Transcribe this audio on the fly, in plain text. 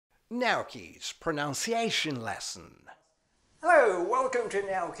Naoki's pronunciation lesson. Hello, welcome to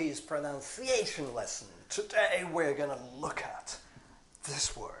Naoki's pronunciation lesson. Today we're going to look at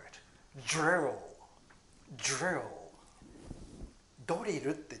this word, drill. Drill. ドリル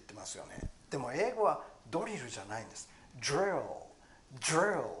って言ってますよね。でも英語はドリルじゃないんです。drill,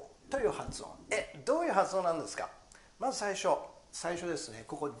 drill という発音。どういう発音なんですか？まず最初ですね。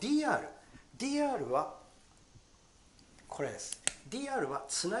ここ DR はこれです。DR は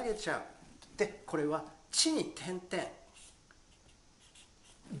つなげちゃう。で、これは地に点々。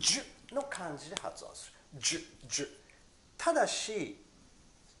ジュの漢字で発音する。ジュ。ただし、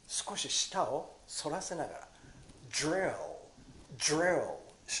少し舌を反らせながら。drill。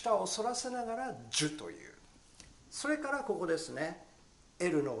舌を反らせながらジュという。それからここですね。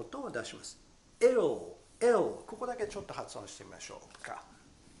L の音を出します。L。ここだけちょっと発音してみましょうか。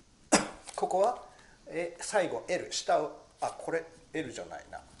ここは、最後 L。下を、これ L じゃない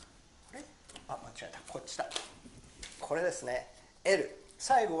な。間違えた。こっちだ。これですね。L。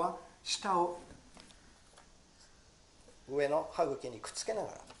最後は下を上の歯茎にくっつけなが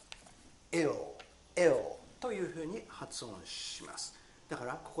ら L というふうに発音します。だか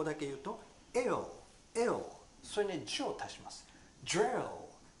らここだけ言うと L それに J を足します。drill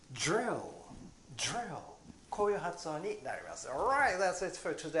こういう発音になります。Alright, that's it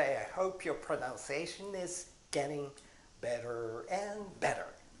for today. I hope your pronunciation is getting better and better.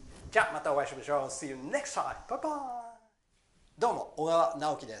 じゃあまたお会いしましょう。See you next time. Bye bye. どうも、小川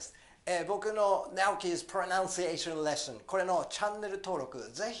直樹です。僕の Naoki's Pronunciation Lesson これのチャンネル登録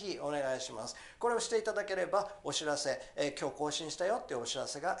ぜひお願いします。これをしていただければお知らせ、今日更新したよっていうお知ら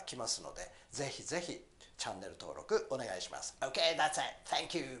せが来ますのでぜひチャンネル登録お願いします。Okay, that's it.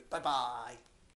 Thank you. Bye bye.